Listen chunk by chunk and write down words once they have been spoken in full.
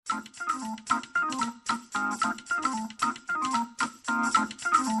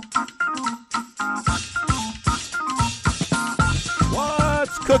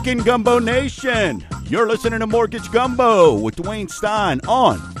What's cooking, Gumbo Nation? You're listening to Mortgage Gumbo with Dwayne Stein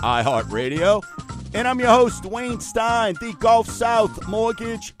on iHeartRadio. And I'm your host, Dwayne Stein, the Gulf South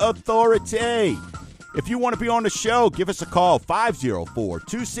Mortgage Authority. If you want to be on the show, give us a call,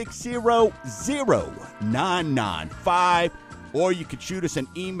 504-260-0995. Or you could shoot us an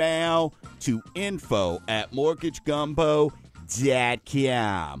email to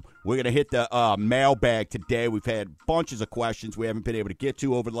info@mortgagegumbo.com. We're going to hit the mailbag today. We've had bunches of questions we haven't been able to get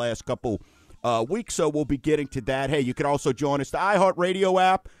to over the last couple weeks, so we'll be getting to that. Hey, you can also join us, the iHeartRadio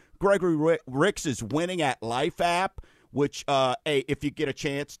app, Gregory Ricks is Winning at Life app, which, hey, if you get a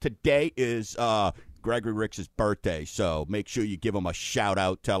chance, today is Gregory Ricks' birthday, so make sure you give him a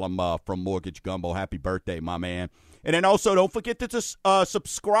shout-out. Tell him from Mortgage Gumbo, happy birthday, my man. And then also, don't forget to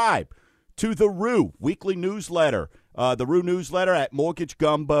subscribe to the Rue weekly newsletter, the Rue newsletter at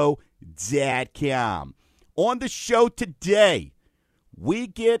mortgagegumbo.com. On the show today, we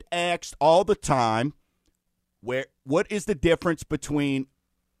get asked all the time, what is the difference between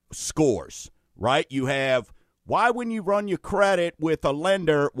scores, right? You have, why when you run your credit with a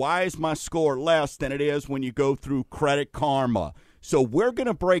lender, why is my score less than it is when you go through Credit Karma? So we're going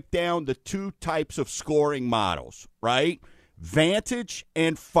to break down the two types of scoring models, right? Vantage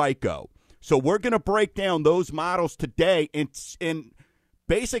and FICO. So we're going to break down those models today and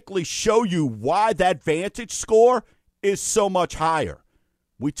basically show you why that Vantage score is so much higher.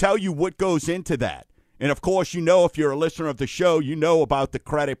 We tell you what goes into that. And, of course, you know, if you're a listener of the show, you know about the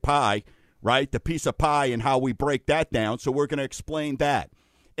credit pie, right? The piece of pie and how we break that down. So we're going to explain that.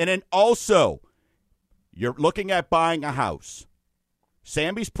 And then also, you're looking at buying a house.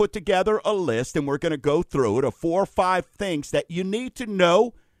 Sammy's put together a list, and we're going to go through it, of 4 or 5 things that you need to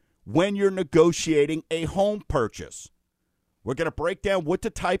know when you're negotiating a home purchase. We're going to break down what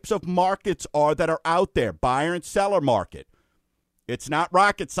the types of markets are that are out there, buyer and seller market. It's not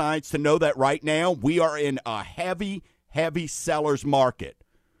rocket science to know that right now we are in a heavy, heavy seller's market.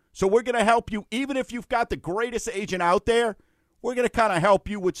 So we're going to help you, even if you've got the greatest agent out there, we're going to kind of help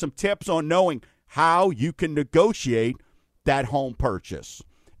you with some tips on knowing how you can negotiate that home purchase.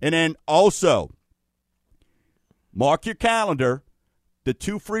 And then also, mark your calendar, the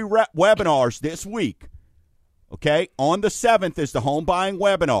 2 free webinars this week. Okay, on the 7th is the home buying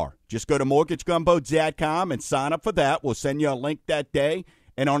webinar. Just go to mortgagegumbo.com and sign up for that. We'll send you a link that day.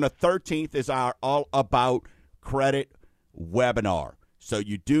 And on the 13th is our All About Credit webinar. So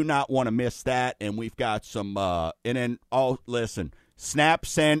you do not want to miss that. And we've got some, and then, listen,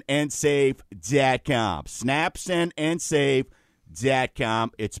 snapsendandsave.com.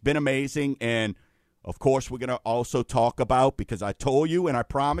 Snapsendandsave.com. It's been amazing. And, of course, we're going to also talk about, because I told you and I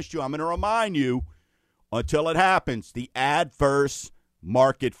promised you, I'm going to remind you, until it happens, the adverse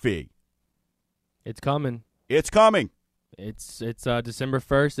market fee. It's coming. It's coming. It's December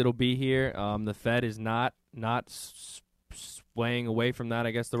 1st. It'll be here. The Fed is not swaying away from that,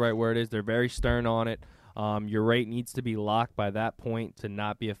 I guess the right word is. They're very stern on it. Your rate needs to be locked by that point to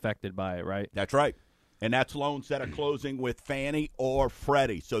not be affected by it, right? That's right. And that's loans that are closing with Fannie or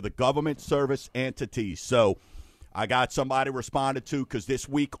Freddie, so the government service entities. So I got somebody responded to, because this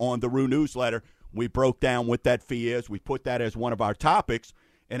week on the Rue newsletter, we broke down what that fee is. We put that as one of our topics.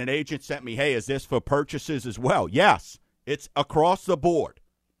 And an agent sent me, hey, is this for purchases as well? Yes, it's across the board.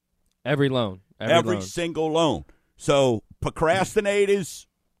 Every loan. Every single loan. So procrastinators,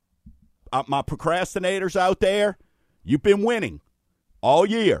 my procrastinators out there, you've been winning all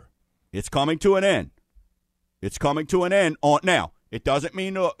year. It's coming to an end. It's coming to an end. Now, it doesn't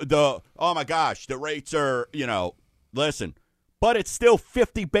mean oh, my gosh, the rates are, listen, but it's still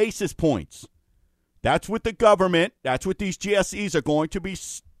 50 basis points. That's what the government, that's what these GSEs are going to be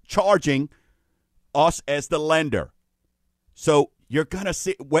charging us as the lender. So you're going to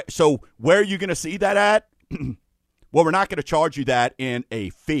see, so where are you going to see that at? Well, we're not going to charge you that in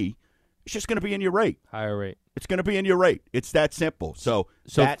a fee. It's just going to be in your rate. Higher rate. It's going to be in your rate. It's that simple. So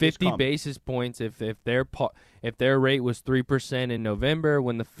 50 basis points, if their rate was 3% in November,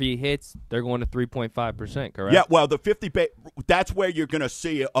 when the fee hits, they're going to 3.5%, correct? Yeah, well, the 50 that's where you're going to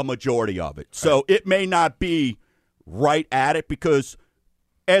see a majority of it. So it may not be right at it, because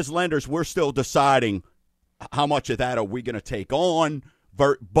as lenders, we're still deciding how much of that are we going to take on,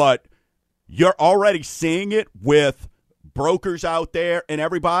 but you're already seeing it with brokers out there and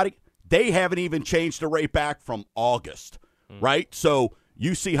everybody. They haven't even changed the rate back from August, right? So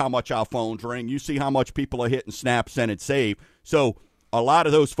you see how much our phones ring. You see how much people are hitting Snap, Send, and Save. So a lot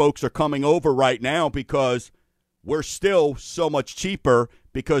of those folks are coming over right now because we're still so much cheaper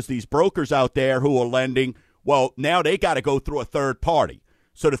because these brokers out there who are lending, well, now they got to go through a third party.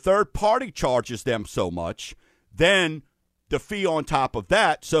 So the third party charges them so much, then the fee on top of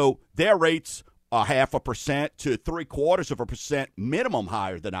that. So their rates are 0.5% to 0.75% minimum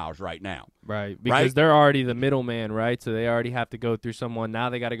higher than ours right now. Right, because they're already the middleman, right? So they already have to go through someone. Now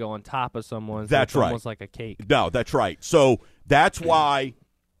they got to go on top of someone. So That's it's right. almost like a cake. No, that's right. So that's why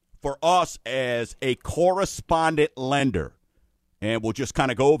for us as a correspondent lender, and we'll just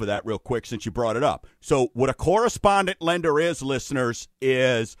kind of go over that real quick since you brought it up. So what a correspondent lender is, listeners,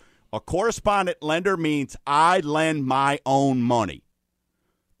 is a correspondent lender means I lend my own money.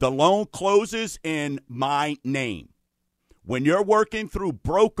 The loan closes in my name. When you're working through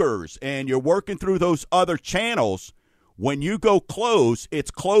brokers and you're working through those other channels, when you go close, it's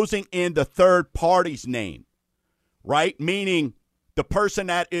closing in the third party's name, right? Meaning the person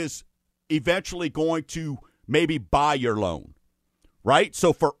that is eventually going to maybe buy your loan, right?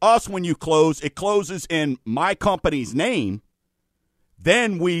 So for us, when you close, it closes in my company's name.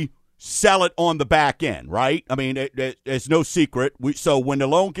 Then we sell it on the back end, right? I mean, it's no secret. So when the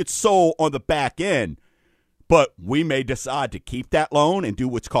loan gets sold on the back end, but we may decide to keep that loan and do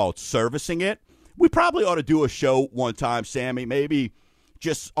what's called servicing it. We probably ought to do a show one time, Sammy, maybe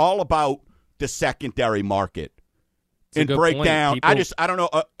just all about the secondary market and break down. I don't know,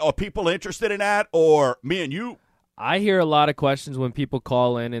 are people interested in that, or me and you? I hear a lot of questions when people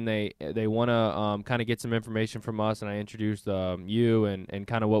call in and they want to kind of get some information from us, and I introduced you and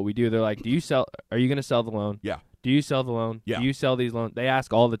kind of what we do. They're like, are you going to sell the loan? Yeah. Do you sell the loan? Yeah. Do you sell these loans? They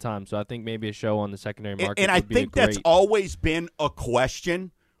ask all the time, so I think maybe a show on the secondary market and I think that's always been a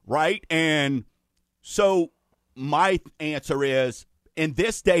question, right? And so my answer is, in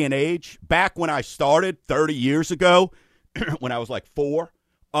this day and age, back when I started 30 years ago, when I was like 4,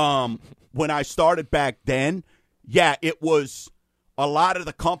 when I started back then, yeah, it was a lot of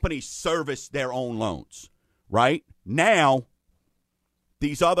the companies serviced their own loans, right? Now,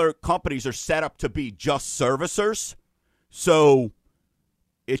 these other companies are set up to be just servicers, so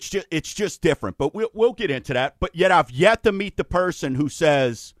it's just different. But we'll get into that. But yet I've yet to meet the person who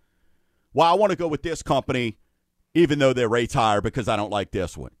says, well, I want to go with this company even though their rate's higher because I don't like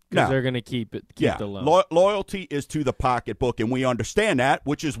this one. Because they're going to keep the loan. Loyalty is to the pocketbook, and we understand that,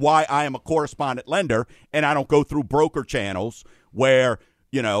 which is why I am a correspondent lender, and I don't go through broker channels where,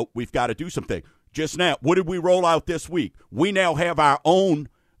 we've got to do something. Just now, what did we roll out this week? We now have our own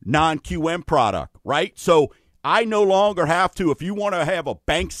non-QM product, right? So I no longer have to, if you want to have a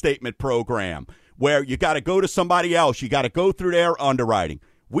bank statement program where you got to go to somebody else, you got to go through their underwriting.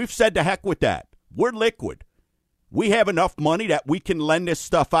 We've said to heck with that. We're liquid. We have enough money that we can lend this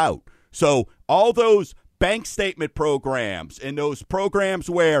stuff out. So all those bank statement programs and those programs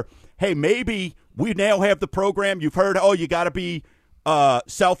where, hey, maybe we now have the program you've heard, you got to be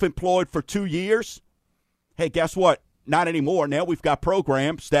self-employed for 2 years. Hey, guess what? Not anymore. Now we've got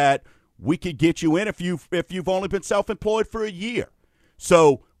programs that we could get you in if you've only been self-employed for a year.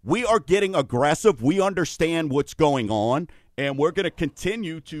 So we are getting aggressive. We understand what's going on, and we're going to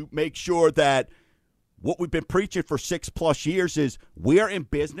continue to make sure that what we've been preaching for 6+ years is we are in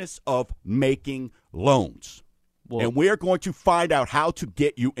business of making loans. And we're going to find out how to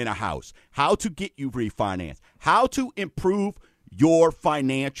get you in a house, how to get you refinanced, how to improve your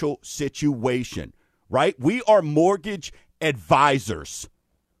financial situation, right? We are mortgage advisors,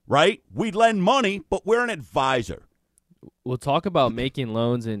 right? We lend money, but we're an advisor. We'll talk about making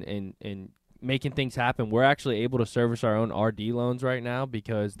loans and making things happen. We're actually able to service our own RD loans right now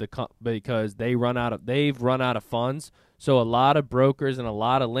because they've run out of funds. So a lot of brokers and a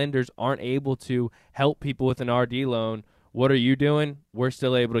lot of lenders aren't able to help people with an RD loan. What are you doing? We're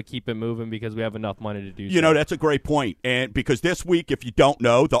still able to keep it moving because we have enough money to do so. That's a great point. And because this week, if you don't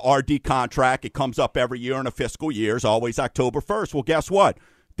know, the RD contract, it comes up every year in a fiscal year, is always October 1st. Well, guess what?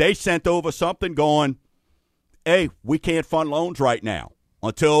 They sent over something going, hey, we can't fund loans right now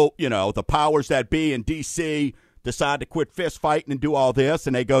until, the powers that be in D.C. decide to quit fist fighting and do all this.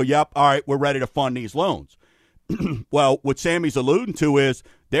 And they go, yep, all right, we're ready to fund these loans. Well, what Sammy's alluding to is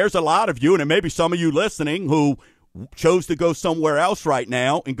there's a lot of you, and maybe some of you listening, who chose to go somewhere else right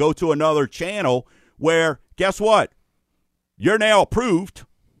now and go to another channel where, guess what? You're now approved,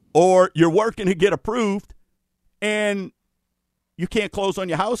 or you're working to get approved, and you can't close on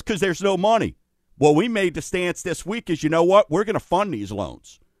your house because there's no money. Well, we made the stance this week is, you know what? We're going to fund these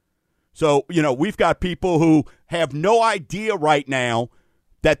loans. So, we've got people who have no idea right now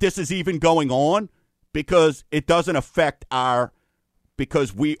that this is even going on because it doesn't affect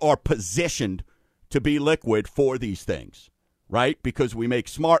because we are positioned to be liquid for these things, right? Because we make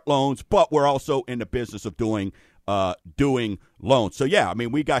smart loans, but we're also in the business of doing doing loans. So, yeah, I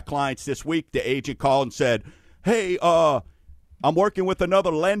mean, we got clients this week. The agent called and said, hey, I'm working with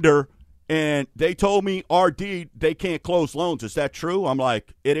another lender, and they told me RD, they can't close loans. Is that true? I'm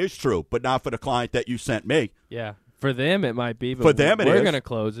like, it is true, but not for the client that you sent me. Yeah. For them, it might be, but for them, we're going to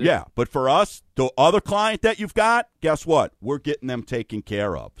close it. Yeah, but for us, the other client that you've got, guess what? We're getting them taken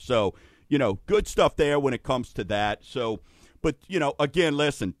care of. So, good stuff there when it comes to that. So, but, again,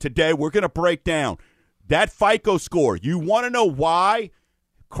 listen, today we're going to break down that FICO score. You want to know why?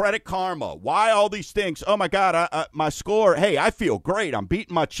 Credit Karma, why all these things? Oh, my God, my score, hey, I feel great. I'm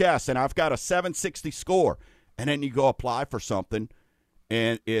beating my chest, and I've got a 760 score. And then you go apply for something,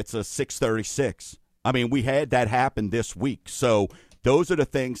 and it's a 636. I mean, we had that happen this week. So those are the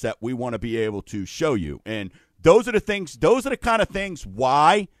things that we want to be able to show you. And those are the kind of things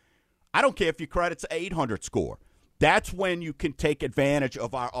why I don't care if your credit's an 800 score. That's when you can take advantage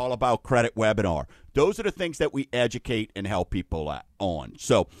of our All About Credit webinar. Those are the things that we educate and help people on.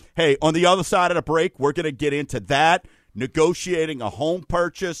 So, hey, on the other side of the break, we're going to get into that, negotiating a home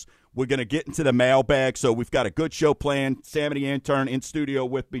purchase. We're going to get into the mailbag. So we've got a good show planned. Sammy the intern in studio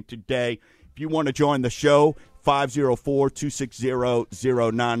with me today. If you want to join the show,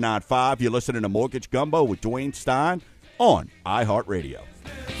 504-260-0995. You're listening to Mortgage Gumbo with Dwayne Stein on iHeartRadio.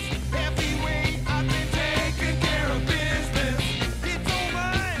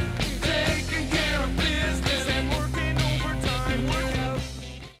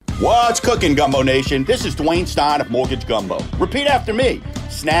 What's cooking, Gumbo Nation? This is Dwayne Stein of Mortgage Gumbo. Repeat after me.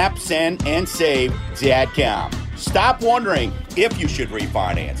 Snap, send, and save .com. Stop wondering if you should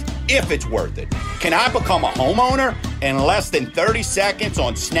refinance, if it's worth it. Can I become a homeowner? In less than 30 seconds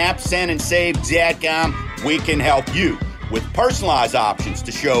on Snap, Send, and Save.com, we can help you with personalized options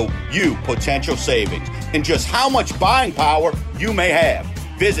to show you potential savings and just how much buying power you may have.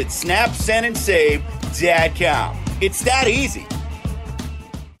 Visit SnapSendAndSave.com. It's that easy.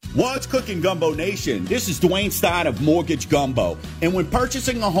 What's cooking, Gumbo Nation? This is Dwayne Stein of Mortgage Gumbo. And when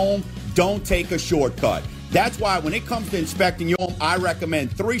purchasing a home, don't take a shortcut. That's why when it comes to inspecting your home, I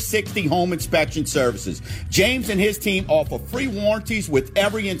recommend 360 Home Inspection Services. James and his team offer free warranties with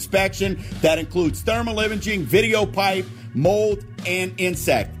every inspection. That includes thermal imaging, video pipe, mold, and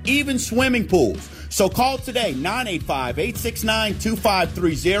insect, even swimming pools. So call today,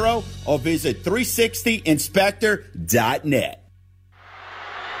 985-869-2530, or visit 360inspector.net.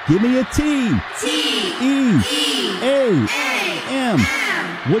 Give me a T. T-E-A-M.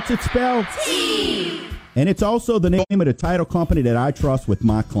 What's it spelled? T. And it's also the name of the title company that I trust with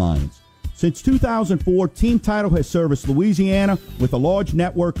my clients. Since 2004, Team Title has serviced Louisiana with a large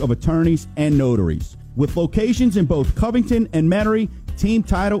network of attorneys and notaries. With locations in both Covington and Metairie, Team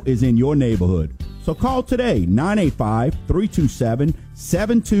Title is in your neighborhood. So call today,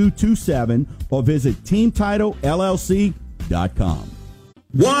 985-327-7227, or visit TeamTitleLLC.com.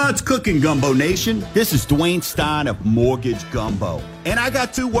 What's cooking, Gumbo Nation? This is Dwayne Stein of Mortgage Gumbo. And I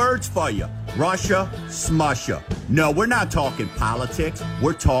got two words for you. Russia, smusha. No, we're not talking politics.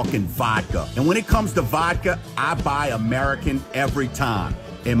 We're talking vodka. And when it comes to vodka, I buy American every time.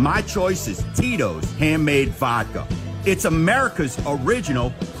 And my choice is Tito's Handmade Vodka. It's America's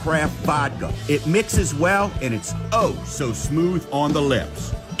original craft vodka. It mixes well, and it's oh so smooth on the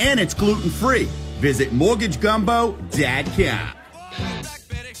lips. And it's gluten-free. Visit MortgageGumbo.com.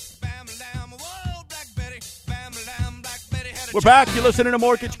 We're back. You're listening to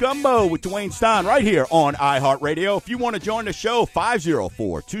Mortgage Gumbo with Dwayne Stein right here on iHeartRadio. If you want to join the show,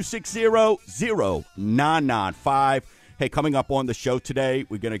 504-260-0995. Hey, coming up on the show today,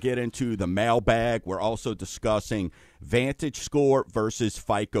 we're going to get into the mailbag. We're also discussing Vantage Score versus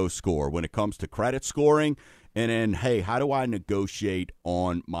FICO Score when it comes to credit scoring. And then, hey, how do I negotiate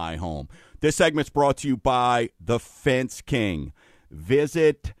on my home? This segment's brought to you by The Fence King.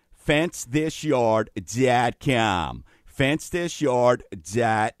 Visit FenceThisYard.com.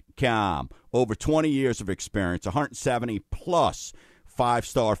 FenceThisYard.com. Over 20 years of experience, 170 plus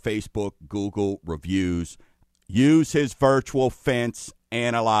 5-star Facebook, Google reviews. Use his Virtual Fence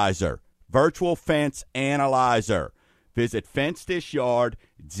Analyzer. Virtual Fence Analyzer. Visit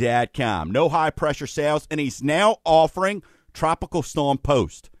FenceThisYard.com. No high-pressure sales, and he's now offering Tropical Storm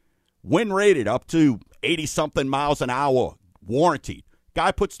Post. Wind rated up to 80-something miles an hour, warranted.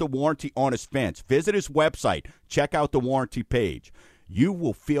 Guy puts the warranty on his fence. Visit his website. Check out the warranty page. You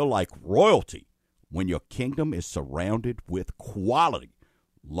will feel like royalty when your kingdom is surrounded with quality.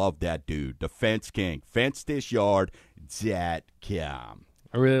 Love that dude. The Fence King. FenceThisYard.com.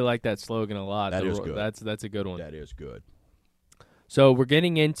 I really like that slogan a lot. That is good. That's a good one. That is good. So we're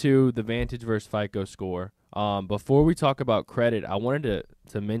getting into the Vantage versus FICO score. Before we talk about credit, I wanted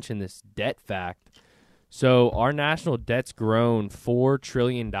to mention this debt fact. So our national debt's grown $4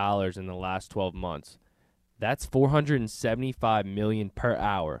 trillion in the last 12 months. That's $475 million per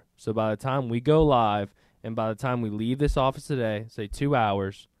hour. So by the time we go live and by the time we leave this office today, say 2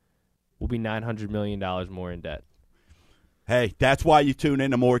 hours, we'll be $900 million more in debt. Hey, that's why you tune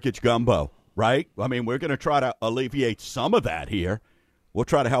into Mortgage Gumbo, right? I mean, we're going to try to alleviate some of that here. We'll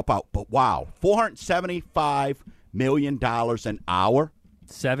try to help out. But wow, $475 million an hour?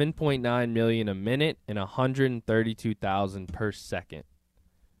 $7.9 million a minute and $132,000 per second.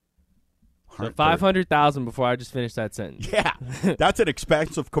 So $500,000 before I just finished that sentence. Yeah, that's an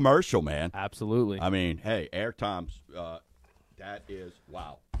expensive commercial, man. Absolutely. I mean, hey, airtime's that is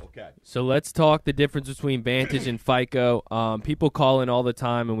wow. Okay. So let's talk the difference between Vantage and FICO. People call in all the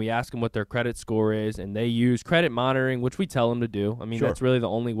time, and we ask them what their credit score is, and they use credit monitoring, which we tell them to do. I mean, Sure. That's really the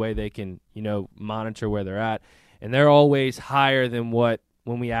only way they can, monitor where they're at. And they're always higher than when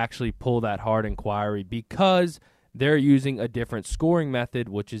we actually pull that hard inquiry because they're using a different scoring method,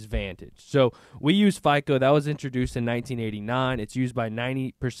 which is Vantage. So we use FICO. That was introduced in 1989. It's used by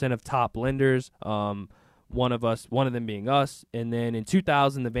 90% of top lenders. One of them being us. And then in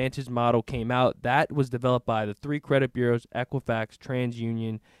 2000, the Vantage model came out. That was developed by the three credit bureaus, Equifax,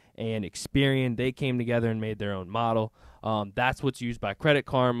 TransUnion, and Experian. They came together and made their own model. That's what's used by Credit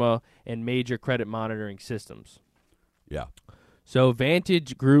Karma and major credit monitoring systems. Yeah. So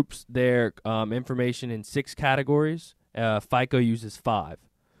Vantage groups their information in 6 categories. FICO uses 5.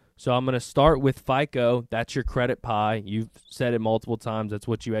 So I'm going to start with FICO. That's your credit pie. You've said it multiple times. That's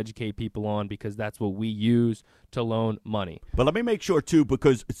what you educate people on because that's what we use to loan money. But let me make sure, too,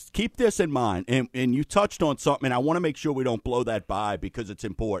 because keep this in mind, and you touched on something, and I want to make sure we don't blow that by because it's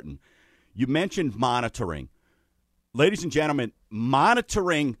important. You mentioned monitoring. Ladies and gentlemen,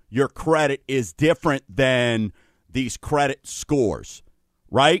 monitoring your credit is different than these credit scores,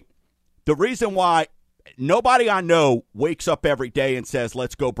 right? The reason why nobody I know wakes up every day and says,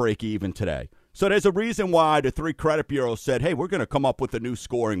 let's go break even today. So there's a reason why the 3 credit bureaus said, hey, we're going to come up with a new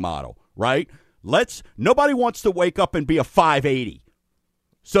scoring model, right? Nobody wants to wake up and be a 580.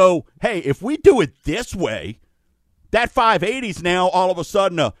 So, hey, if we do it this way, that 580 is now all of a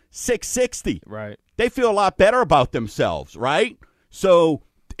sudden a 660. Right. They feel a lot better about themselves, right? So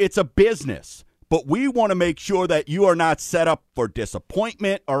it's a business. But we want to make sure that you are not set up for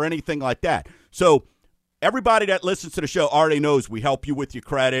disappointment or anything like that. So everybody that listens to the show already knows we help you with your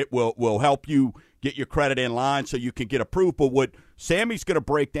credit. We'll help you get your credit in line so you can get approved. But what Sammy's going to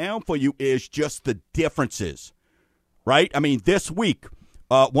break down for you is just the differences, right? I mean, this week,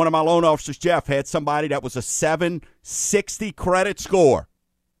 one of my loan officers, Jeff, had somebody that was a 760 credit score.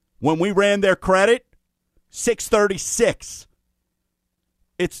 When we ran their credit, 636.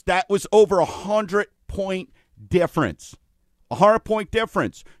 That was over 100-point difference. 100-point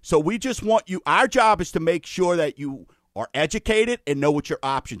difference. So we just want you, our job is to make sure that you are educated and know what your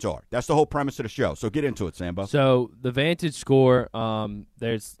options are. That's the whole premise of the show. So get into it, Sambo. So the Vantage score,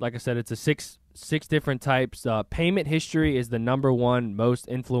 there's, like I said, it's a six different types. Payment history is the number one most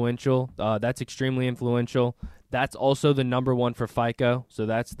influential. That's extremely influential. That's also the number one for FICO, so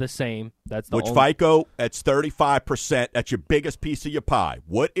that's the same. FICO, that's 35%. That's your biggest piece of your pie.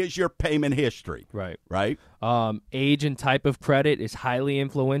 What is your payment history? Right. Age and type of credit is highly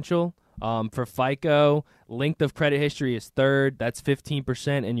influential. For FICO, length of credit history is third. That's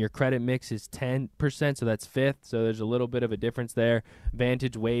 15%, and your credit mix is 10%, so that's fifth. So there's a little bit of a difference there.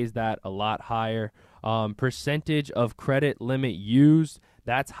 Vantage weighs that a lot higher. Percentage of credit limit used,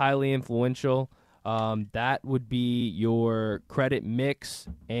 that's highly influential. That would be your credit mix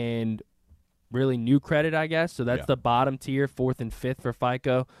and really new credit, I guess. So that's the bottom tier, 4th and 5th for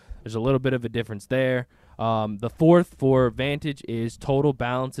FICO. There's a little bit of a difference there. The 4th for Vantage is total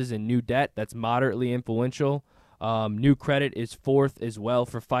balances and new debt. That's moderately influential. New credit is 4th as well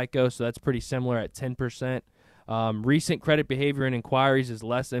for FICO, so that's pretty similar at 10%. Recent credit behavior and inquiries is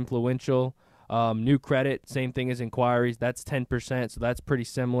less influential. New credit, same thing as inquiries. That's 10%, so that's pretty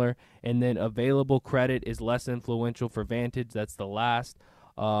similar. And then available credit is less influential for Vantage. That's the last.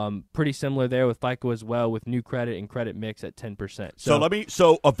 Pretty similar there with FICO as well, with new credit and credit mix at 10%.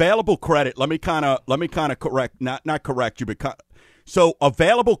 So available credit. Let me kind of correct, not correct you, but so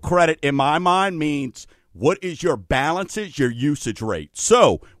available credit in my mind means what is your balances, your usage rate.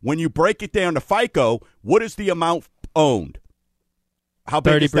 So when you break it down to FICO, what is the amount owned? How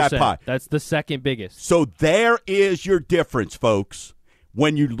big is that pie? That's the second biggest. So there is your difference, folks.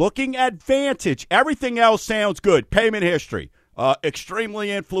 When you're looking at Vantage, everything else sounds good. Payment history,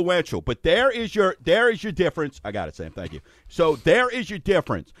 extremely influential. But there is your difference. I got it, Sam. Thank you. So there is your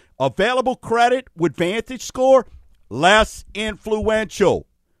difference. Available credit with Vantage score, less influential.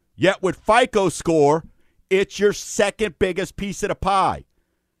 Yet with FICO score, It's your second biggest piece of the pie.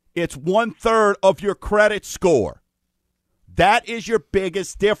 It's 1/3 of your credit score. That is your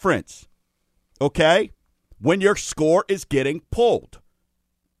biggest difference, okay, when your score is getting pulled.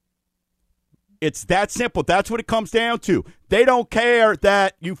 It's that simple. That's what it comes down to. They don't care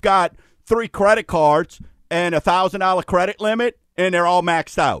that you've got 3 credit cards and a $1,000 credit limit, and they're all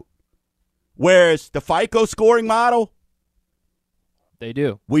maxed out. Whereas the FICO scoring model, They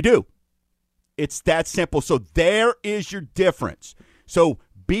do. we do. It's that simple. So there is your difference. So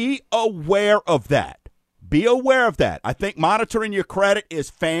be aware of that. Be aware of that. I think monitoring your credit is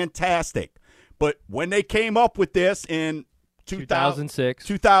fantastic. But when they came up with this in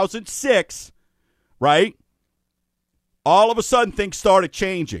 2006, right, all of a sudden things started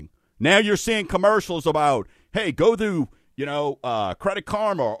changing. Now you're seeing commercials about, hey, go to, Credit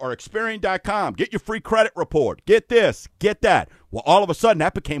Karma or Experian.com. Get your free credit report. Get this, get that. Well, all of a sudden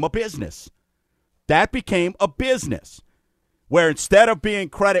that became a business. That became a business where instead of being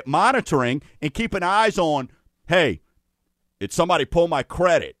credit monitoring and keeping eyes on, hey, did somebody pull my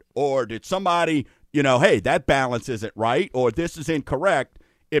credit? Or did somebody, hey, that balance isn't right or this is incorrect,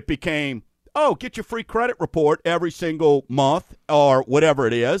 it became, oh, get your free credit report every single month or whatever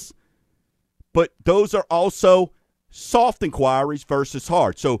it is. But those are also soft inquiries versus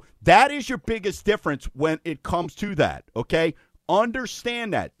hard. So that is your biggest difference when it comes to that, okay?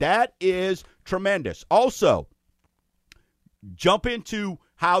 Understand that. That is tremendous. Also, jump into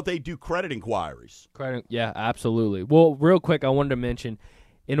how they do credit inquiries. Yeah, absolutely. Well, real quick, I wanted to mention,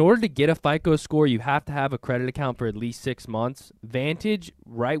 in order to get a FICO score, you have to have a credit account for at least 6 months. Vantage,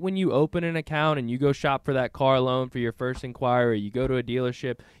 right when you open an account and you go shop for that car loan for your first inquiry, you go to a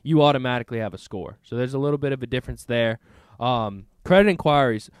dealership, you automatically have a score. So there's a little bit of a difference there. Credit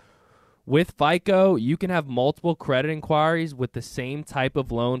inquiries. With FICO, you can have multiple credit inquiries with the same type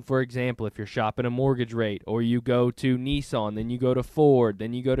of loan. For example, if you're shopping a mortgage rate or you go to Nissan, then you go to Ford,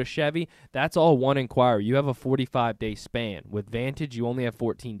 then you go to Chevy, that's all one inquiry. You have a 45-day span. With Vantage, you only have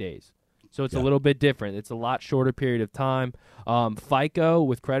 14 days. So it's a little bit different. It's a lot shorter period of time. FICO,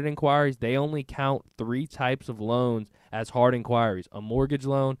 with credit inquiries, they only count 3 types of loans as hard inquiries: a mortgage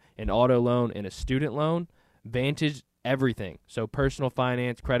loan, an auto loan, and a student loan. Vantage, everything. So personal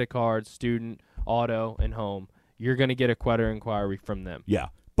finance, credit cards, student, auto, and home. You're going to get a credit inquiry from them. Yeah.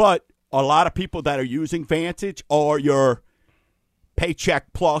 But a lot of people that are using Vantage are your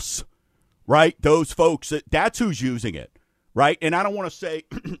Paycheck Plus, right? Those folks, that's who's using it, right? And I don't want to say,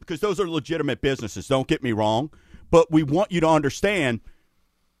 because those are legitimate businesses, don't get me wrong, but we want you to understand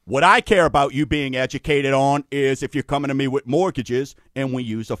what I care about you being educated on is if you're coming to me with mortgages and we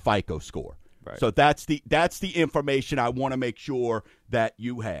use a FICO score. Right. So that's the information I want to make sure that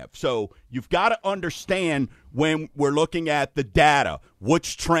you have. So you've got to understand when we're looking at the data,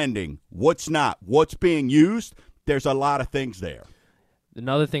 what's trending, what's not, what's being used. There's a lot of things there.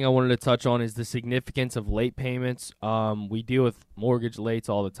 Another thing I wanted to touch on is the significance of late payments. We deal with mortgage lates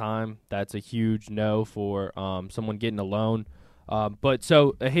all the time. That's a huge no for someone getting a loan. But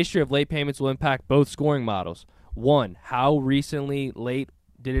so a history of late payments will impact both scoring models. One, how recently late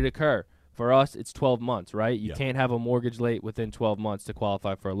did it occur? For us, it's 12 months, right? You can't have a mortgage late within 12 months to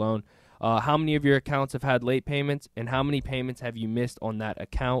qualify for a loan. How many of your accounts have had late payments, and how many payments have you missed on that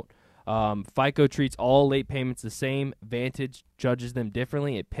account? FICO treats all late payments the same. Vantage judges them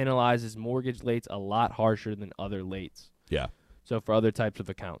differently. It penalizes mortgage lates a lot harsher than other lates. Yeah. So for other types of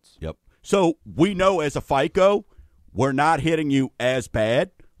accounts. Yep. So we know as a FICO, we're not hitting you as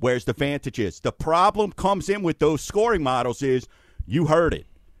bad, whereas the Vantage is. The problem comes in with those scoring models is you heard it,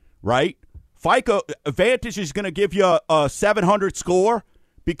 right? FICO Vantage is going to give you a 700 score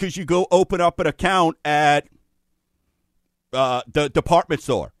because you go open up an account at the department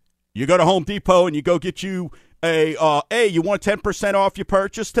store. You go to Home Depot and you go get you hey, you want 10% off your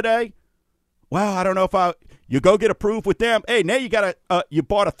purchase today? Well, I don't know if you go get approved with them. Hey, now you got you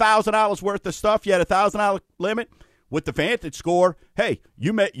bought $1,000 worth of stuff. You had a $1,000 limit with the Vantage score. Hey,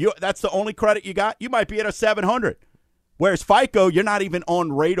 that's the only credit you got. You might be at a 700. Whereas FICO, you're not even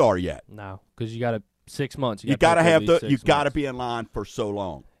on radar yet. No, because you got 6 months. You got to be in line for so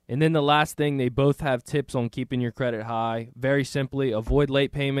long. And then the last thing, they both have tips on keeping your credit high. Very simply, avoid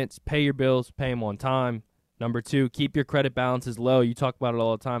late payments, pay your bills, pay them on time. Number 2, keep your credit balances low. You talk about it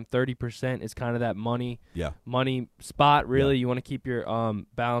all the time. 30% is kind of that money spot, really. You want to keep your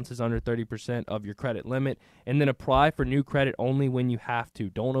balances under 30% of your credit limit. And then apply for new credit only when you have to.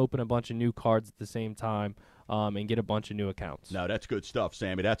 Don't open a bunch of new cards at the same time. and get a bunch of new accounts. No, that's good stuff,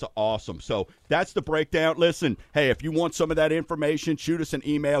 Sammy. That's awesome. So that's the breakdown. Listen, hey, if you want some of that information, shoot us an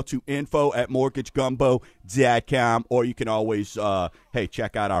email to info@mortgagegumbo.com, or you can always,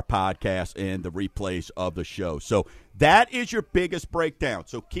 check out our podcast and the replays of the show. So that is your biggest breakdown.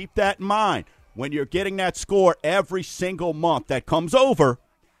 So keep that in mind when you're getting that score every single month that comes over.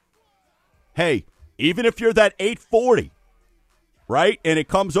 Hey, even if you're that 840, right, and it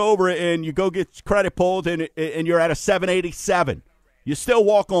comes over and you go get credit pulled and you're at a 787, you still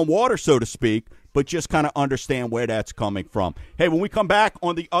walk on water, so to speak, but just kind of understand where that's coming from. Hey, when we come back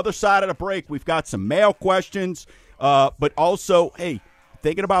on the other side of the break, we've got some mail questions, but also, hey,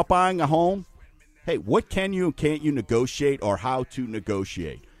 thinking about buying a home, hey, what can you and can't you negotiate or how to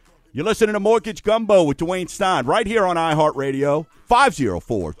negotiate? You're listening to Mortgage Gumbo with Dwayne Stein right here on iHeartRadio,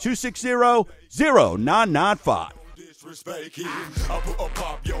 504-260-0995.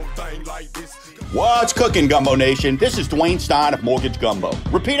 What's cooking, Gumbo Nation? This is Dwayne Stein of Mortgage Gumbo.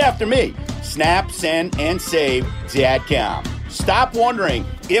 Repeat after me. Snap, send, and save Dadcom. Stop wondering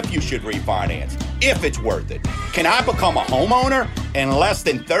if you should refinance, if it's worth it. Can I become a homeowner? In less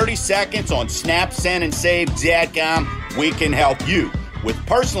than 30 seconds on Snap, Send, and Save Dadcom, we can help you with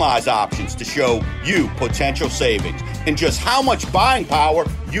personalized options to show you potential savings and just how much buying power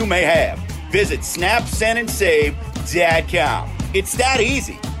you may have. Visit snapsendandsave.com. It's that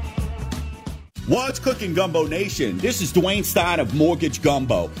easy. What's cooking, Gumbo Nation? This is Dwayne Stein of Mortgage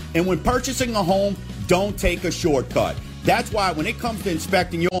Gumbo. And when purchasing a home, don't take a shortcut. That's why when it comes to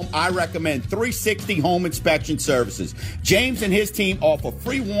inspecting your home, I recommend 360 Home Inspection Services. James and his team offer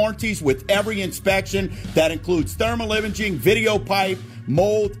free warranties with every inspection. That includes thermal imaging, video pipe,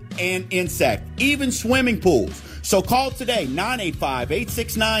 mold, and insect, even swimming pools. So call today,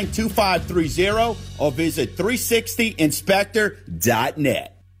 985-869-2530, or visit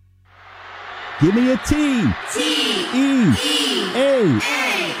 360inspector.net. Give me a T. T-E-A-M.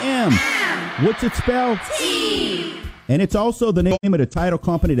 What's it spelled? T. And it's also the name of the title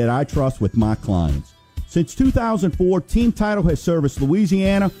company that I trust with my clients. Since 2004, Team Title has serviced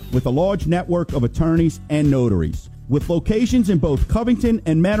Louisiana with a large network of attorneys and notaries. With locations in both Covington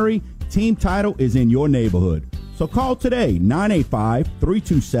and Metairie, Team Title is in your neighborhood. So call today,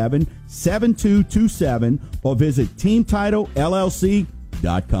 985-327-7227, or visit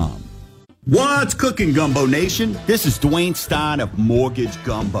teamtitlellc.com. What's cooking, Gumbo Nation? This is Dwayne Stein of Mortgage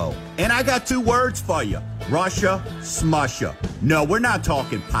Gumbo. And I got two words for you. Russia, smusha. No, we're not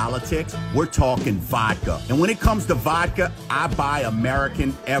talking politics. We're talking vodka. And when it comes to vodka, I buy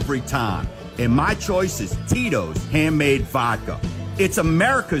American every time. And my choice is Tito's Handmade Vodka. It's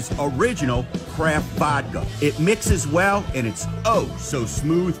America's original craft vodka. It mixes well, and it's oh so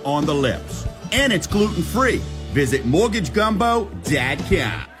smooth on the lips. And it's gluten-free. Visit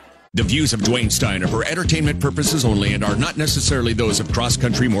mortgagegumbo.com. The views of Dwayne Stein are for entertainment purposes only and are not necessarily those of Cross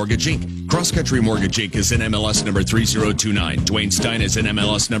Country Mortgage Inc. Cross Country Mortgage Inc. is in MLS number 3029. Dwayne Stein is in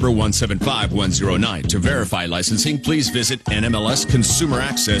MLS number 175109. To verify licensing, please visit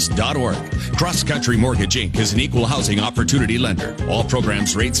nmlsconsumeraccess.org. Cross Country Mortgage Inc. is an equal housing opportunity lender. All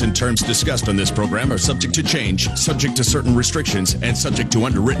programs, rates, and terms discussed on this program are subject to change, subject to certain restrictions, and subject to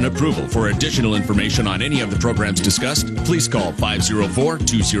underwritten approval. For additional information on any of the programs discussed, please call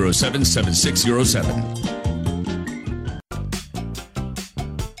 504-207-7607. Yes,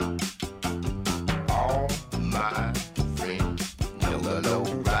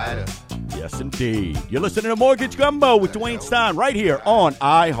 indeed. You're listening to Mortgage Gumbo with Dwayne Stein right here on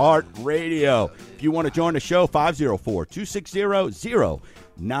iHeartRadio. If you want to join the show,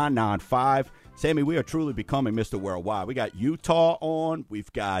 504-260-0995. Sammy, we are truly becoming Mr. Worldwide. We got Utah on.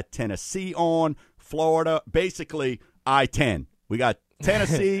 We've got Tennessee on. Florida. Basically, I-10. We got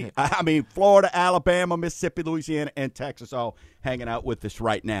Tennessee, Florida, Alabama, Mississippi, Louisiana, and Texas all hanging out with us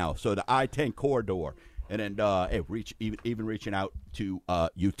right now. So the I-10 corridor. And then even reaching out to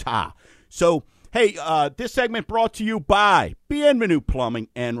Utah. So, hey, this segment brought to you by Bienvenue Plumbing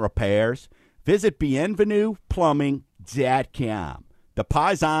and Repairs. Visit bienvenuplumbing.com. The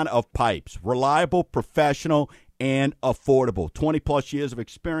Paisan of pipes. Reliable, professional, and affordable. 20-plus years of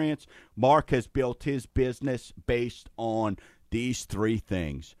experience. Mark has built his business based on these three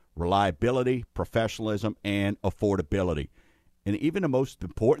things: reliability, professionalism, and affordability. And even the most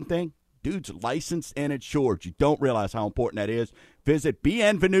important thing, dude's licensed and insured. You don't realize how important that is. Visit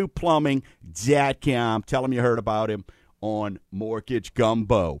bienvenuplumbing.com. Tell him you heard about him on Mortgage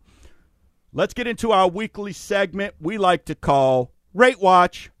Gumbo. Let's get into our weekly segment we like to call Rate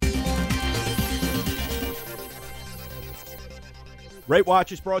Watch. Rate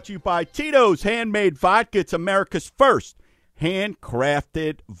Watch is brought to you by Tito's Handmade Vodka. It's America's first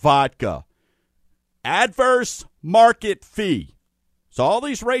handcrafted vodka. Adverse market fee. So all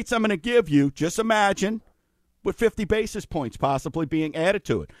these rates I'm going to give you, just imagine with 50 basis points possibly being added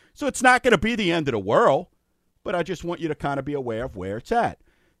to it. So it's not going to be the end of the world, but I just want you to kind of be aware of where it's at.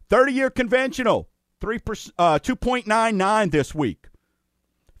 30-year conventional, 2.99 this week.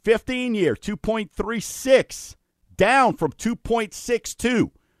 15-year, 2.36, down from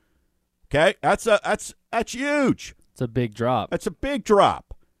 2.62. Okay, that's huge. It's a big drop. That's a big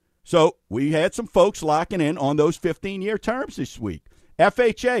drop. So we had some folks locking in on those 15-year terms this week.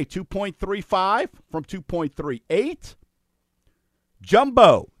 FHA, 2.35 from 2.38.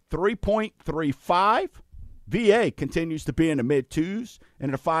 Jumbo, 3.35. VA continues to be in the mid-twos.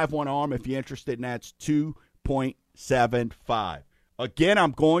 And the 5-1 ARM, if you're interested in that's 2.75. Again,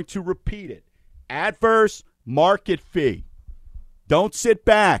 I'm going to repeat it. Adverse market fee. Don't sit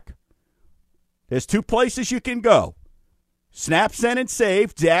back. There's 2 places you can go.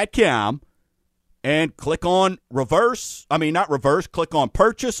 SnapSendAndSave.com and click on click on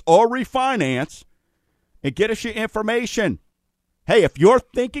purchase or refinance and get us your information. Hey, if you're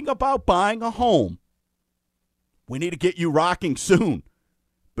thinking about buying a home, we need to get you rocking soon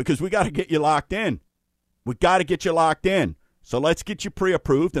because we got to get you locked in. We got to get you locked in. So let's get you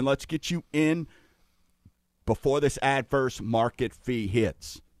pre-approved and let's get you in before this adverse market fee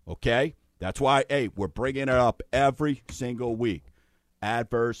hits, okay? That's why, we're bringing it up every single week.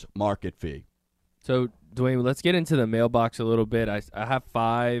 Adverse market fee. So, Dwayne, let's get into the mailbox a little bit. I have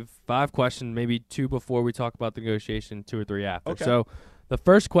five questions, maybe 2 before we talk about the negotiation, 2 or 3 after. Okay. So, the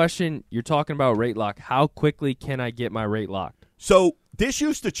first question, you're talking about rate lock. How quickly can I get my rate locked? So this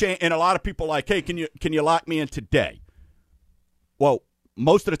used to change, and a lot of people are like, hey, can you lock me in today? Well,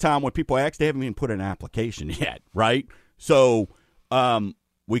 most of the time when people ask, they haven't even put an application yet, right? So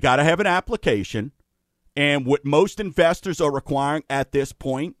we got to have an application, and what most investors are requiring at this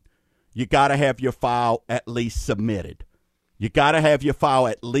point, you got to have your file at least submitted. You got to have your file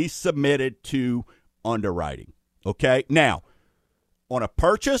at least submitted to underwriting, okay? Now, on a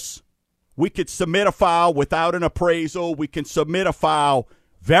purchase, we could submit a file without an appraisal. We can submit a file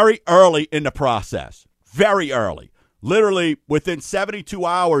very early in the process, very early, literally within 72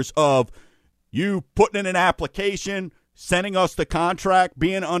 hours of you putting in an application, sending us the contract,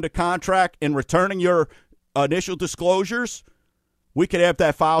 being under contract, and returning your initial disclosures. We could have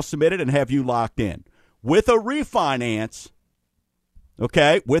that file submitted and have you locked in. With a refinance,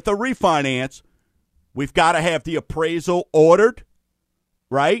 we've got to have the appraisal ordered,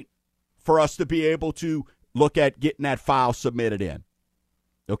 right, for us to be able to look at getting that file submitted in.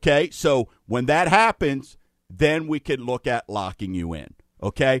 Okay, so when that happens, then we can look at locking you in.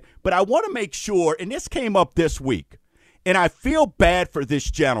 Okay, but I want to make sure, and this came up this week, and I feel bad for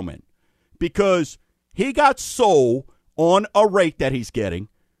this gentleman because he got sold on a rate that he's getting,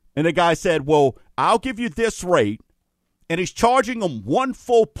 and the guy said, well, I'll give you this rate, and he's charging him 1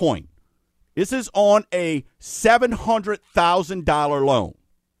 full point. This is on a $700,000 loan.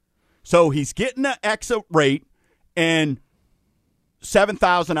 So he's getting an exit rate and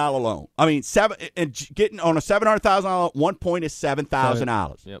 $7,000 loan. I mean, getting on a $700,000 loan, 1 point is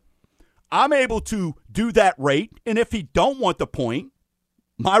 $7,000. Yep. I'm able to do that rate, and if he don't want the point,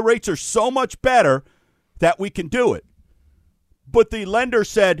 my rates are so much better that we can do it. But the lender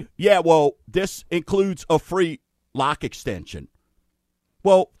said, yeah, well, this includes a free lock extension.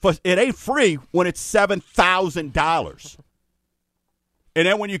 Well, it ain't free when it's $7,000. And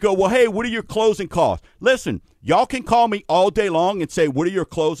then when you go, well, hey, what are your closing costs? Listen, y'all can call me all day long and say, what are your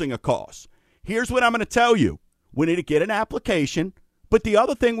closing costs? Here's what I'm going to tell you. We need to get an application. But the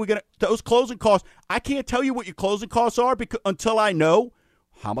other thing, those closing costs, I can't tell you what your closing costs are until I know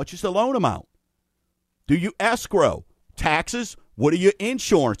how much is the loan amount. Do you escrow? Taxes? What are your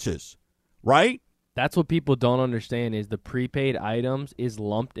insurances? Right? That's what people don't understand is the prepaid items is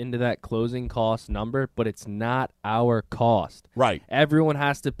lumped into that closing cost number, but it's not our cost. Right. Everyone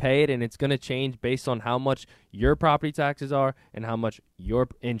has to pay it, and it's going to change based on how much your property taxes are and how much your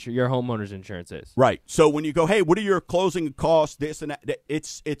homeowner's insurance is. Right. So when you go, hey, what are your closing costs, this and that,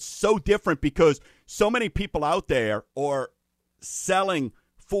 it's so different because so many people out there are selling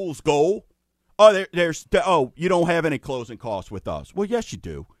fool's gold. Oh, you don't have any closing costs with us. Well, yes, you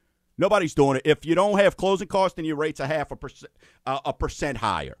do. Nobody's doing it. If you don't have closing costs, then your rate's a percent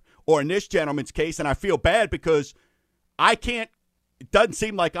higher. Or in this gentleman's case, and I feel bad because it doesn't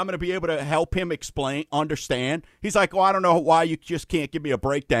seem like I'm going to be able to help him understand. He's like, I don't know why you just can't give me a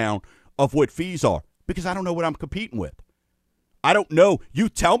breakdown of what fees are. Because I don't know what I'm competing with. I don't know. You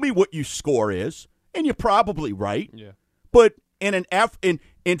tell me what your score is, and you're probably right. Yeah. But in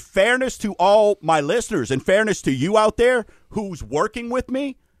fairness to all my listeners, in fairness to you out there who's working with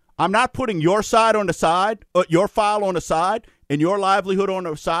me, I'm not putting your side on the side, your file on the side, and your livelihood on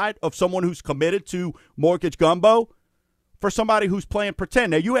the side of someone who's committed to mortgage gumbo for somebody who's playing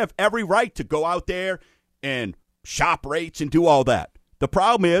pretend. Now, you have every right to go out there and shop rates and do all that. The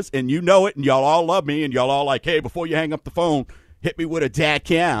problem is, and you know it, and y'all all love me, and y'all all like, hey, before you hang up the phone, hit me with a dad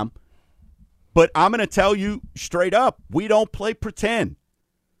cam. But I'm going to tell you straight up, we don't play pretend.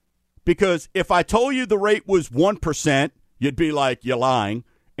 Because if I told you the rate was 1%, you'd be like, you're lying.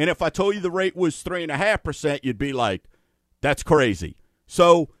 And if I told you the rate was 3.5%, you'd be like, that's crazy.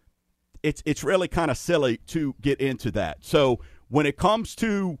 So it's really kind of silly to get into that. So when it comes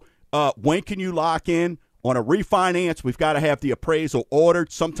to when can you lock in on a refinance, we've got to have the appraisal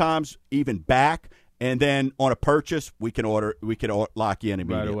ordered, sometimes even back, and then on a purchase, we can lock you in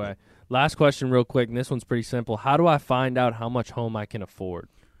immediately. Right away. Last question real quick, and this one's pretty simple. How do I find out how much home I can afford?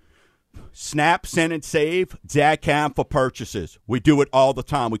 Snap, Send, and Save, DADCAM for purchases. We do it all the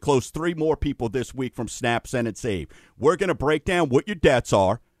time. We closed 3 more people this week from Snap, Send, and Save. We're going to break down what your debts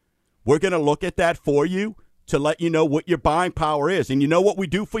are. We're going to look at that for you to let you know what your buying power is. And you know what we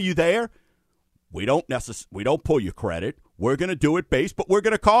do for you there? We don't pull your credit. We're going to do it based, but we're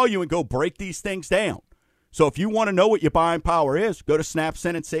going to call you and go break these things down. So if you want to know what your buying power is, go to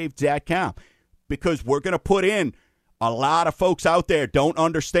snapsendandsave.com, because we're going to put in a lot of folks out there don't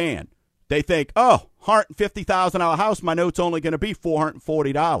understand. They think, oh, $150,000 house, my note's only going to be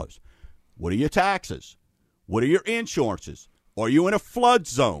 $440. What are your taxes? What are your insurances? Are you in a flood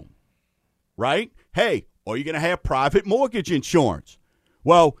zone? Right? Hey, are you going to have private mortgage insurance?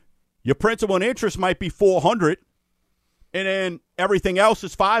 Well, your principal and interest might be $400, and then everything else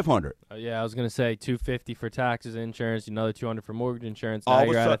is $500. Yeah, I was going to say $250 for taxes, insurance, another $200 for mortgage insurance. Now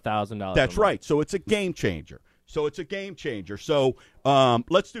you're at $1,000. That's right. So it's a game changer. So let's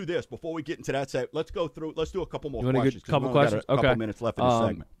do this before we get into that. Let's go through. Let's do a couple more questions. Couple questions. Got a couple minutes left in the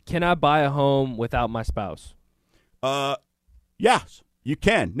segment. Can I buy a home without my spouse? Yes, you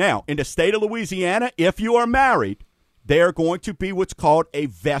can. Now, in the state of Louisiana, if you are married, they are going to be what's called a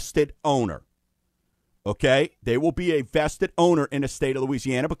vested owner. Okay? They will be a vested owner in the state of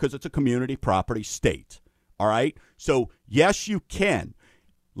Louisiana because it's a community property state. All right? So, yes, you can.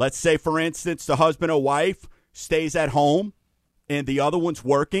 Let's say, for instance, the husband or wife stays at home and the other one's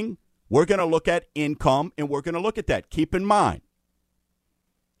working. We're going to look at income, and we're going to look at that. Keep in mind,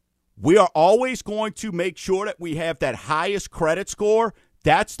 we are always going to make sure that we have that highest credit score.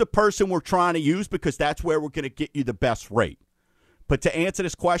 That's the person we're trying to use because that's where we're going to get you the best rate. But to answer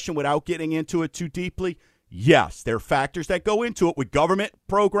this question without getting into it too deeply, yes, there are factors that go into it with government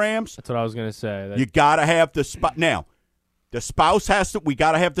programs. That's what I was going to say. You got to have the now, the spouse has to. We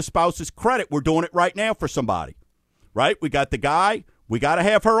got to have the spouse's credit. We're doing it right now for somebody, right? We got the guy. We got to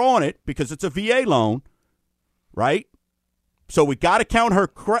have her on it because it's a VA loan, right? So we got to count her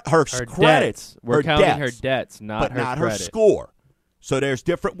credits. Debts. We're counting her debts, not her score. So there's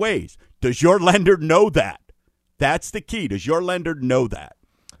different ways. Does your lender know that? That's the key. Does your lender know that?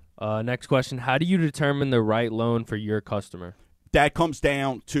 Next question. How do you determine the right loan for your customer? That comes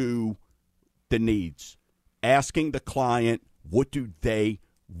down to the needs. Asking the client, what do they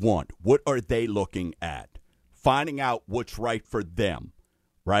want? What are they looking at? Finding out what's right for them,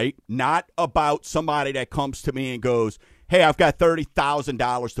 right? Not about somebody that comes to me and goes, hey, I've got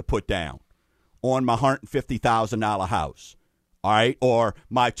 $30,000 to put down on my $150,000 house, all right, or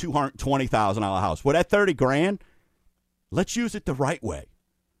my $220,000 house. Well, that $30,000, let's use it the right way.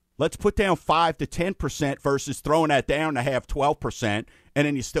 Let's put down 5 to 10% versus throwing that down to have 12%, and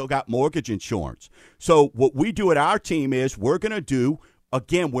then you still got mortgage insurance. So what we do at our team is we're going to do,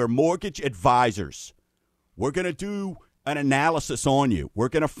 again, we're mortgage advisors. We're going to do an analysis on you. We're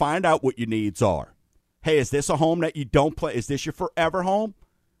going to find out what your needs are. Hey, is this a home that you don't play? Is this your forever home?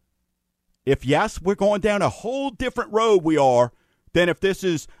 If yes, we're going down a whole different road we are than if this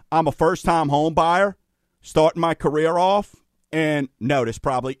is, I'm a first-time home buyer, starting my career off, and no, this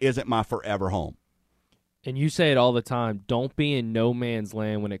probably isn't my forever home. And you say it all the time, don't be in no man's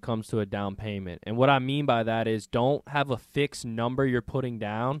land when it comes to a down payment. And what I mean by that is don't have a fixed number you're putting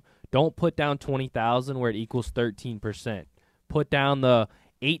down. Don't put down $20,000 where it equals 13%. Put down the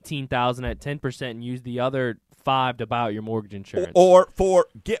 $18,000 at 10% and use the other 5 to buy out your mortgage insurance. Or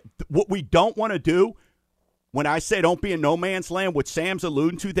what we don't want to do, when I say don't be in no man's land, what Sam's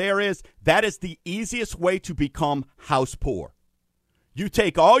alluding to there is that is the easiest way to become house poor. You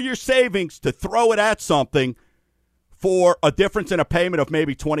take all your savings to throw it at something for a difference in a payment of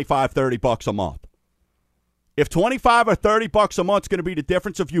maybe $25, $30 a month. If $25 or $30 a month is going to be the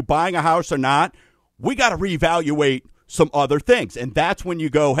difference of you buying a house or not, we got to reevaluate some other things. And that's when you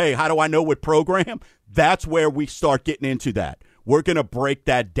go, hey, how do I know what program? That's where we start getting into that. we're going to break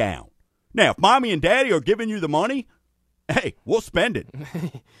that down. Now, if mommy and daddy are giving you the money, hey, we'll spend it,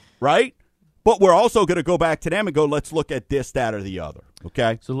 right? But we're also going to go back to them and go, let's look at this, that, or the other,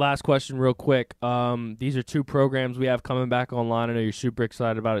 okay? So last question real quick. These are 2 programs we have coming back online. I know you're super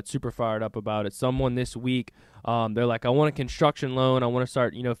excited about it, super fired up about it. Someone this week, they're like, I want a construction loan. I want to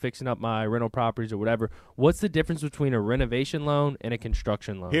start, fixing up my rental properties or whatever. What's the difference between a renovation loan and a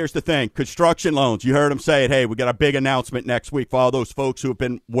construction loan? Here's the thing. Construction loans, you heard them say it. Hey, we got a big announcement next week for all those folks who have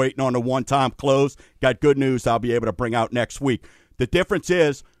been waiting on the one-time close. Got good news I'll be able to bring out next week. The difference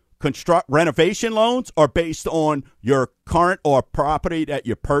is renovation loans are based on your current or property that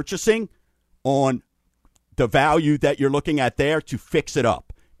you're purchasing, on the value that you're looking at there to fix it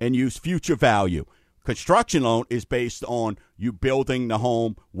up and use future value. Construction loan is based on you building the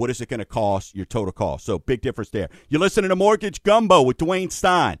home. What is it going to cost, your total cost? So big difference there. You're listening to Mortgage Gumbo with Dwayne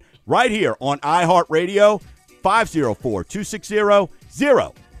Stein right here on iHeartRadio,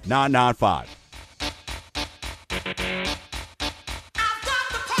 504-260-0995.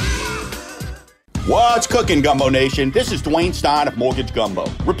 What's cooking, Gumbo Nation? This is Dwayne Stein of Mortgage Gumbo.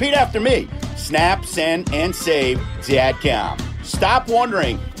 Repeat after me. Snap, send, and save .com. Stop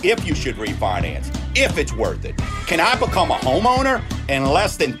wondering if you should refinance, if it's worth it. Can I become a homeowner? In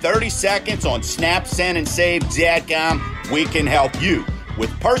less than 30 seconds on Snap, Send, and Save.com, we can help you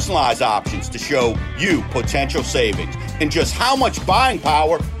with personalized options to show you potential savings and just how much buying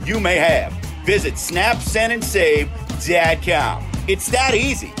power you may have. Visit SnapSendAndSave.com. It's that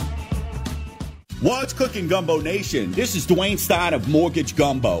easy. What's cooking, Gumbo Nation? This is Dwayne Stein of Mortgage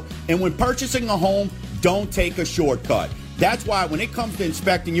Gumbo. And when purchasing a home, don't take a shortcut. That's why when it comes to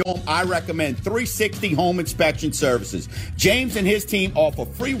inspecting your home, I recommend 360 Home Inspection Services. James and his team offer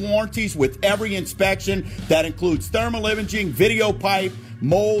free warranties with every inspection. That includes thermal imaging, video pipe,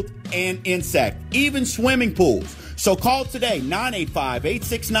 mold, and insect, even swimming pools. So call today,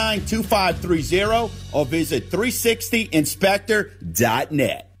 985-869-2530, or visit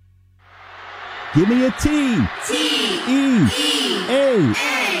 360inspector.net. Give me a T. T-E-A-M.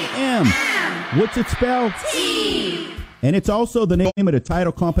 What's it spelled? T. And it's also the name of the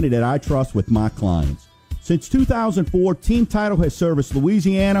title company that I trust with my clients. Since 2004, Team Title has serviced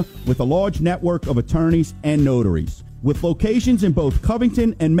Louisiana with a large network of attorneys and notaries. With locations in both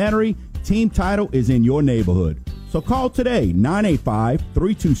Covington and Metairie, Team Title is in your neighborhood. So call today,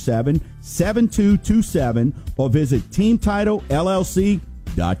 985-327-7227, or visit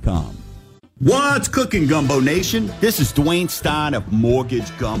TeamTitleLLC.com. What's cooking, Gumbo Nation? This is Dwayne Stein of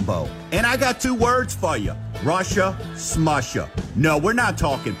Mortgage Gumbo. And I got 2 words for you. Russia, smusha. No, we're not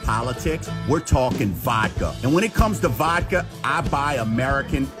talking politics. We're talking vodka. And when it comes to vodka, I buy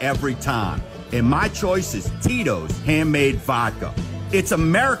American every time. And my choice is Tito's Handmade Vodka. It's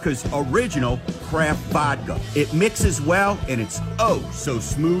America's original craft vodka. It mixes well, and it's oh so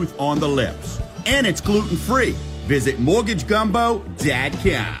smooth on the lips. And it's gluten-free. Visit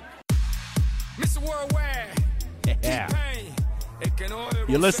MortgageGumbo.com. Mr. Worldwide. Yeah.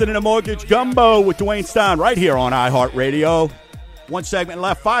 You're listening to Mortgage Gumbo with Dwayne Stein right here on iHeartRadio. 1 segment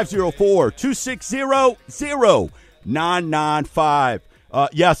left, 504-260-0995.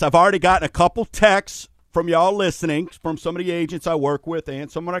 Yes, I've already gotten a couple texts from y'all listening, from some of the agents I work with and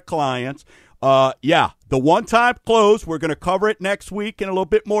some of my clients. The one-time close, we're going to cover it next week in a little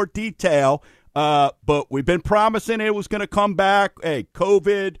bit more detail. But we've been promising it was going to come back. Hey,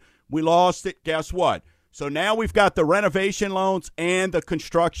 COVID, we lost it. Guess what? So now we've got the renovation loans and the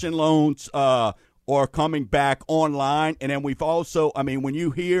construction loans are coming back online. And then we've also, when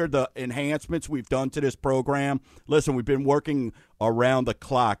you hear the enhancements we've done to this program, listen, we've been working around the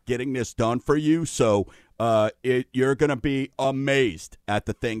clock getting this done for you. So you're going to be amazed at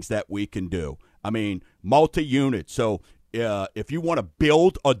the things that we can do. Multi-unit. So if you want to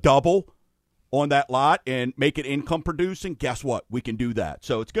build a double on that lot and make it income producing, guess what? We can do that.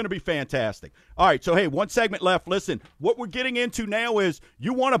 So it's going to be fantastic. All right, so hey, 1 segment left. Listen, what we're getting into now is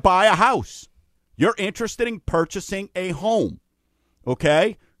you want to buy a house. You're interested in purchasing a home,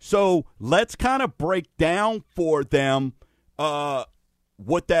 okay? So let's kind of break down for them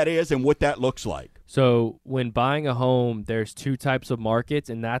what that is and what that looks like. So when buying a home, there's 2 types of markets,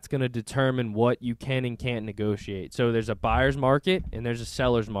 and that's going to determine what you can and can't negotiate. So there's a buyer's market and there's a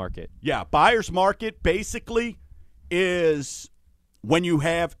seller's market. Yeah, buyer's market basically is when you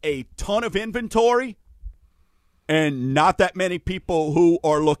have a ton of inventory and not that many people who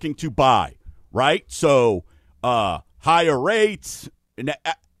are looking to buy, right? So higher rates, and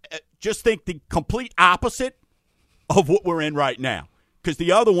just think the complete opposite of what we're in right now, because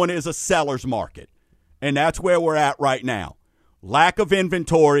the other one is a seller's market. And that's where we're at right now. Lack of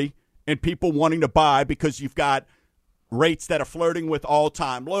inventory and people wanting to buy because you've got rates that are flirting with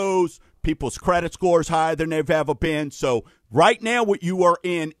all-time lows. People's credit scores higher than they've ever been. So right now what you are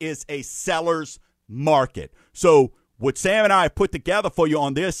in is a seller's market. So what Sam and I have put together for you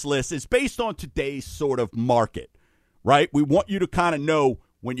on this list is based on today's sort of market, right? We want you to kind of know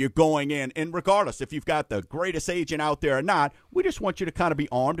when you're going in, and regardless if you've got the greatest agent out there or not, we just want you to kind of be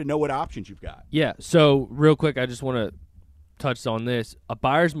armed and know what options you've got. Yeah, so real quick, I just want to touch on this. A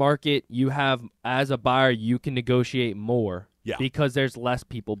buyer's market, you have, as a buyer, you can negotiate more because there's less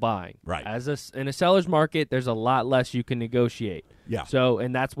people buying. Right. In a seller's market, there's a lot less you can negotiate. Yeah. So,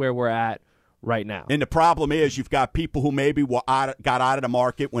 and that's where we're at right now. And the problem is you've got people who maybe got out of the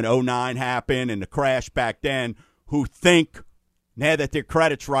market when 2009 happened and the crash back then who think now that their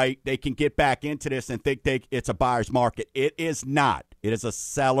credit's right, they can get back into this and think it's a buyer's market. It is not. It is a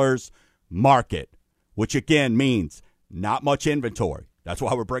seller's market, which again means not much inventory. That's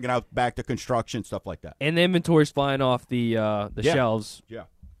why we're bringing out back to construction, stuff like that. And the inventory's flying off the shelves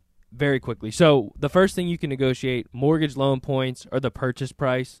very quickly. So the first thing you can negotiate, mortgage loan points or the purchase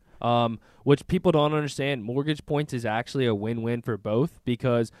price, which people don't understand. Mortgage points is actually a win-win for both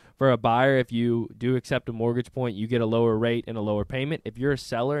because for a buyer, if you do accept a mortgage point, you get a lower rate and a lower payment. If you're a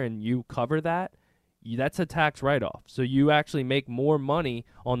seller and you cover that, that's a tax write-off. So you actually make more money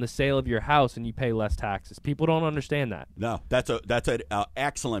on the sale of your house and you pay less taxes. People don't understand that. No, that's an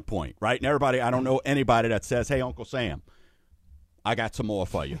excellent point, right? And everybody, I don't know anybody that says, hey, Uncle Sam, I got some more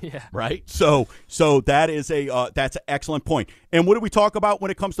for you, right? So that is that's an excellent point. And what do we talk about when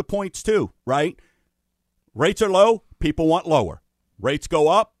it comes to points too, right? Rates are low, people want lower. Rates go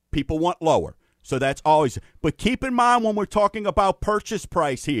up, people want lower. So that's always. But keep in mind when we're talking about purchase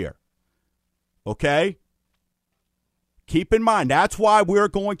price here, okay? Keep in mind that's why we're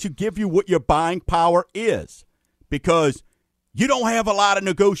going to give you what your buying power is, because you don't have a lot of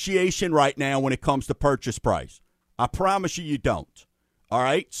negotiation right now when it comes to purchase price. I promise you don't. All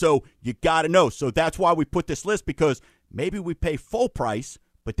right? So you got to know. So that's why we put this list, because maybe we pay full price,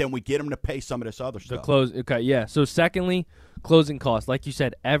 but then we get them to pay some of this other stuff. Okay, yeah. So secondly, closing costs. Like you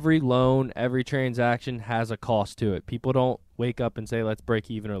said, every loan, every transaction has a cost to it. People don't wake up and say, let's break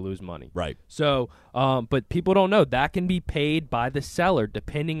even or lose money. Right. So, but people don't know. That can be paid by the seller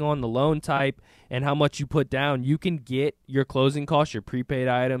depending on the loan type and how much you put down. You can get your closing costs, your prepaid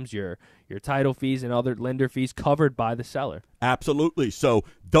items, your title fees and other lender fees covered by the seller. Absolutely. So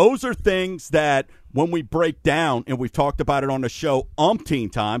those are things that when we break down, and we've talked about it on the show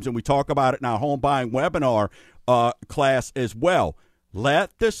umpteen times, and we talk about it in our home buying webinar class as well.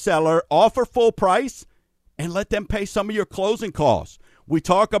 Let the seller offer full price and let them pay some of your closing costs. We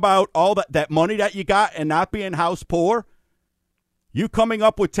talk about all that money that you got and not being house poor. You coming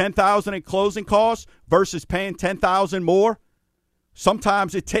up with $10,000 in closing costs versus paying $10,000 more.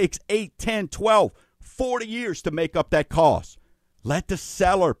 Sometimes it takes 8, 10, 12, 40 years to make up that cost. Let the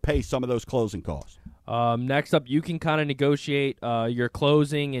seller pay some of those closing costs. Next up, you can kind of negotiate your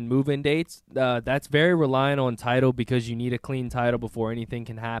closing and move-in dates. That's very reliant on title because you need a clean title before anything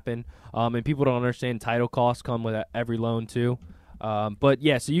can happen. And people don't understand title costs come with every loan too. But,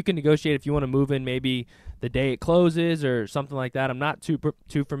 yeah, so you can negotiate if you want to move in maybe the day it closes or something like that. I'm not too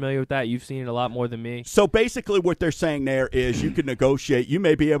familiar with that. You've seen it a lot more than me. So basically what they're saying there is you can negotiate. You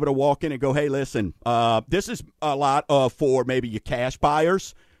may be able to walk in and go, hey, listen, this is a lot for maybe your cash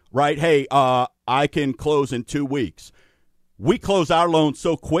buyers, right? Hey, I can close in 2 weeks. We close our loans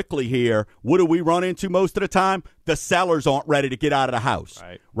so quickly here. What do we run into most of the time? The sellers aren't ready to get out of the house,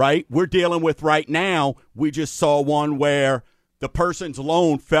 right? We're dealing with right now, we just saw one where the person's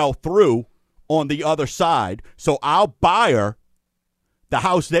loan fell through on the other side. So our buyer, the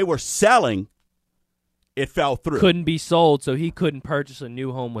house they were selling, it fell through. Couldn't be sold, so he couldn't purchase a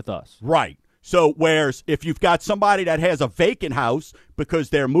new home with us. Right. So whereas if you've got somebody that has a vacant house because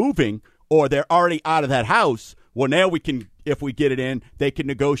they're moving or they're already out of that house, well, now we can, if we get it in, they can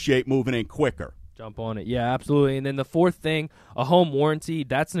negotiate moving in quicker. Jump on it. Yeah, absolutely. And then the fourth thing, a home warranty,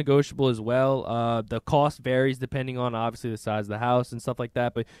 that's negotiable as well. The cost varies depending on, obviously, the size of the house and stuff like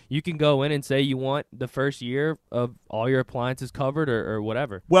that. But you can go in and say you want the first year of all your appliances covered or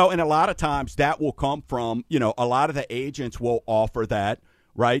whatever. Well, and a lot of times that will come from, a lot of the agents will offer that,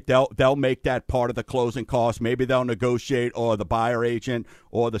 right? They'll make that part of the closing cost. Maybe they'll negotiate, or the buyer agent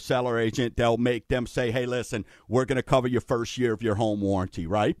or the seller agent, they'll make them say, hey, listen, we're going to cover your first year of your home warranty,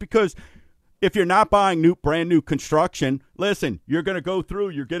 right? Because if you're not buying brand new construction, listen, you're going to go through,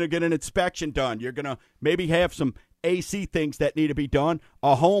 you're going to get an inspection done. You're going to maybe have some AC things that need to be done.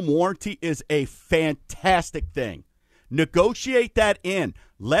 A home warranty is a fantastic thing. Negotiate that in.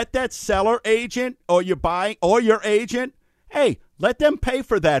 Let that seller agent or your agent, hey, let them pay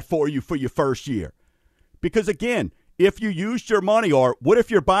for that for you for your first year. Because again, if you used your money, or what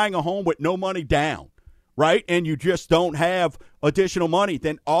if you're buying a home with no money down, right? And you just don't have additional money,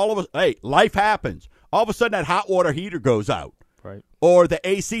 then life happens. All of a sudden that hot water heater goes out. Right. Or the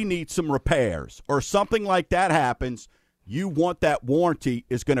AC needs some repairs or something like that happens. You want that warranty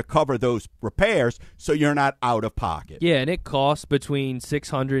is going to cover those repairs so you're not out of pocket. Yeah, and it costs between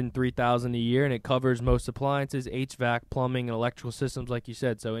 $600 and $3,000 a year, and it covers most appliances, HVAC, plumbing, and electrical systems, like you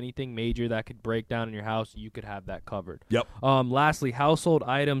said. So anything major that could break down in your house, you could have that covered. Yep. Lastly, household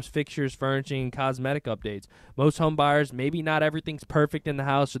items, fixtures, furnishing, and cosmetic updates. Most home buyers, maybe not everything's perfect in the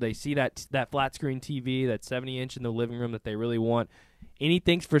house, or they see that flat screen TV, that 70-inch in the living room that they really want.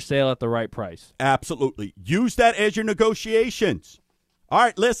 Anything's for sale at the right price. Absolutely. Use that as your negotiations. All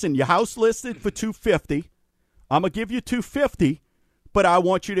right, listen, your house listed for $250. I'm going to give you $250, but I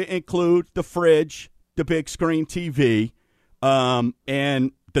want you to include the fridge, the big screen TV,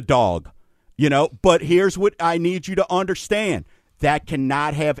 and the dog. But here's what I need you to understand. That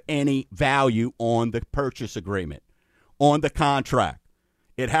cannot have any value on the purchase agreement, on the contract.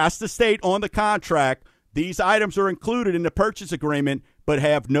 It has to state on the contract, these items are included in the purchase agreement but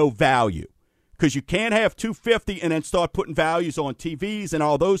have no value, because you can't have $250 and then start putting values on TVs and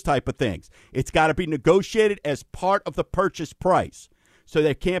all those type of things. It's got to be negotiated as part of the purchase price. So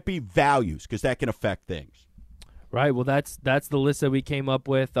there can't be values, because that can affect things. Right. Well, that's the list that we came up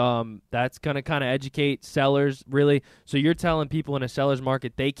with. That's going to kind of educate sellers, really. So you're telling people in a seller's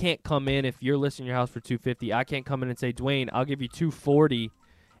market they can't come in if you're listing your house for $250. I can't come in and say, Dwayne, I'll give you $240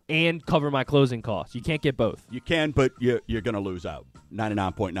 and cover my closing costs. You can't get both. You can, but you're going to lose out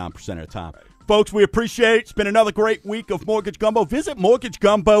 99.9% of the time. Right. Folks, we appreciate it. It's been another great week of Mortgage Gumbo. Visit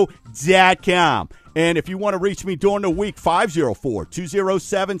mortgagegumbo.com. And if you want to reach me during the week,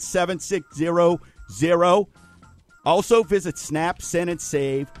 504-207-7600. Also, visit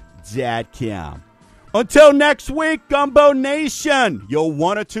snapsendandsave.com. Until next week, Gumbo Nation, you'll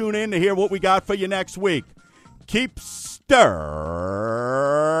want to tune in to hear what we got for you next week. Keep stirring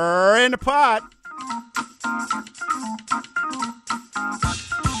the pot.